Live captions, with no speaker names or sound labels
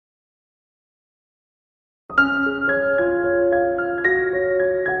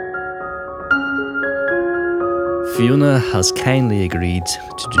Fiona has kindly agreed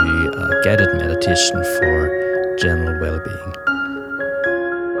to do a guided meditation for general well-being.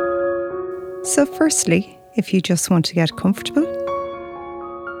 So firstly, if you just want to get comfortable,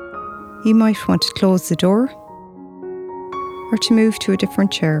 you might want to close the door or to move to a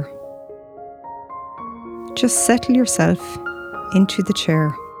different chair. Just settle yourself into the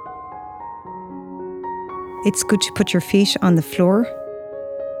chair. It's good to put your feet on the floor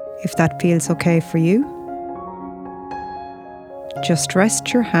if that feels okay for you. Just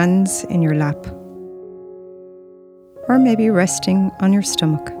rest your hands in your lap, or maybe resting on your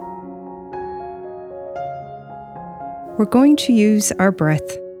stomach. We're going to use our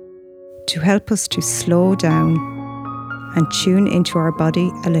breath to help us to slow down and tune into our body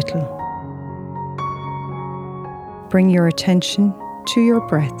a little. Bring your attention to your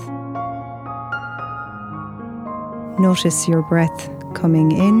breath. Notice your breath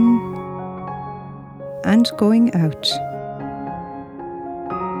coming in and going out.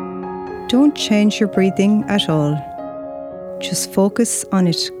 Don't change your breathing at all. Just focus on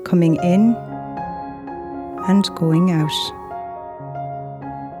it coming in and going out.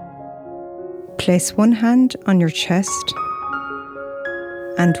 Place one hand on your chest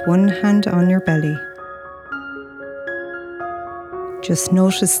and one hand on your belly. Just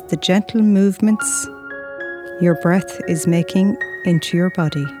notice the gentle movements your breath is making into your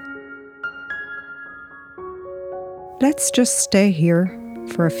body. Let's just stay here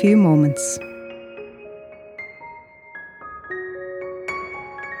for a few moments.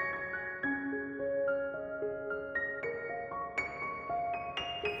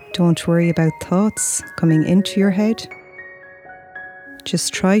 Don't worry about thoughts coming into your head.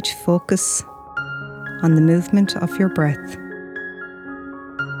 Just try to focus on the movement of your breath.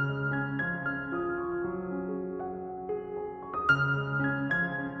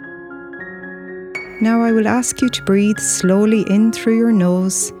 Now I will ask you to breathe slowly in through your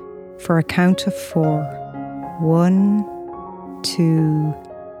nose for a count of 4. 1, 2,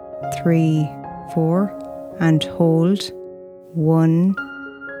 3, 4, and hold. 1,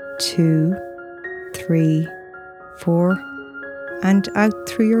 2, 3, 4, and out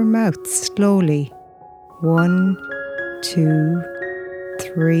through your mouth slowly. 1, 2,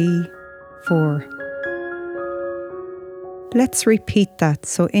 3, 4. Let's repeat that.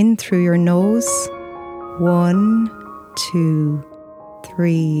 So in through your nose. 1, 2,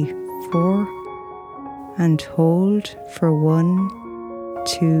 3, 4, and hold for 1,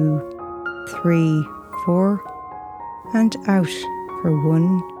 2, 3, 4, and out for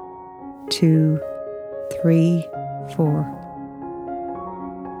 1, 2, 3, 4.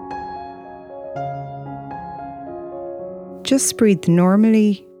 Just breathe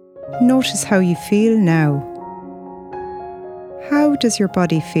normally. Notice how you feel now. How does your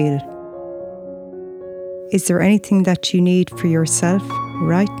body feel? Is there anything that you need for yourself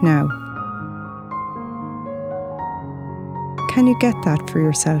right now? Can you get that for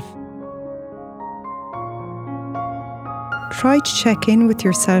yourself? Try to check in with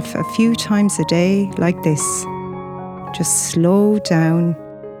yourself a few times a day like this. Just slow down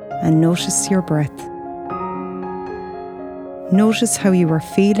and notice your breath. Notice how you are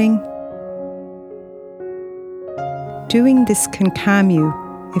feeling. Doing this can calm you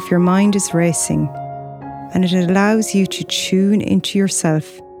if your mind is racing, and it allows you to tune into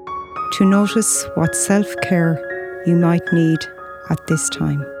yourself to notice what self-care you might need at this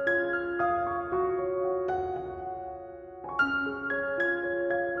time.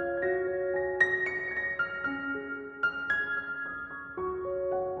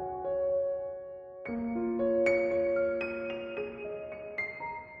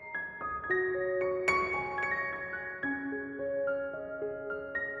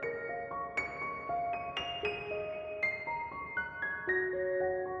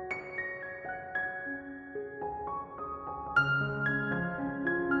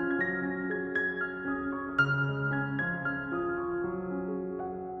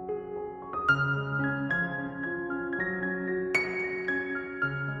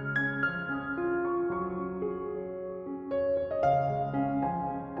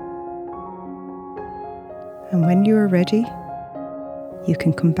 And when you are ready, you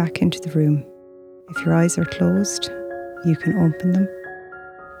can come back into the room. If your eyes are closed, you can open them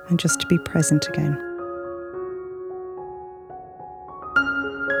and just to be present again.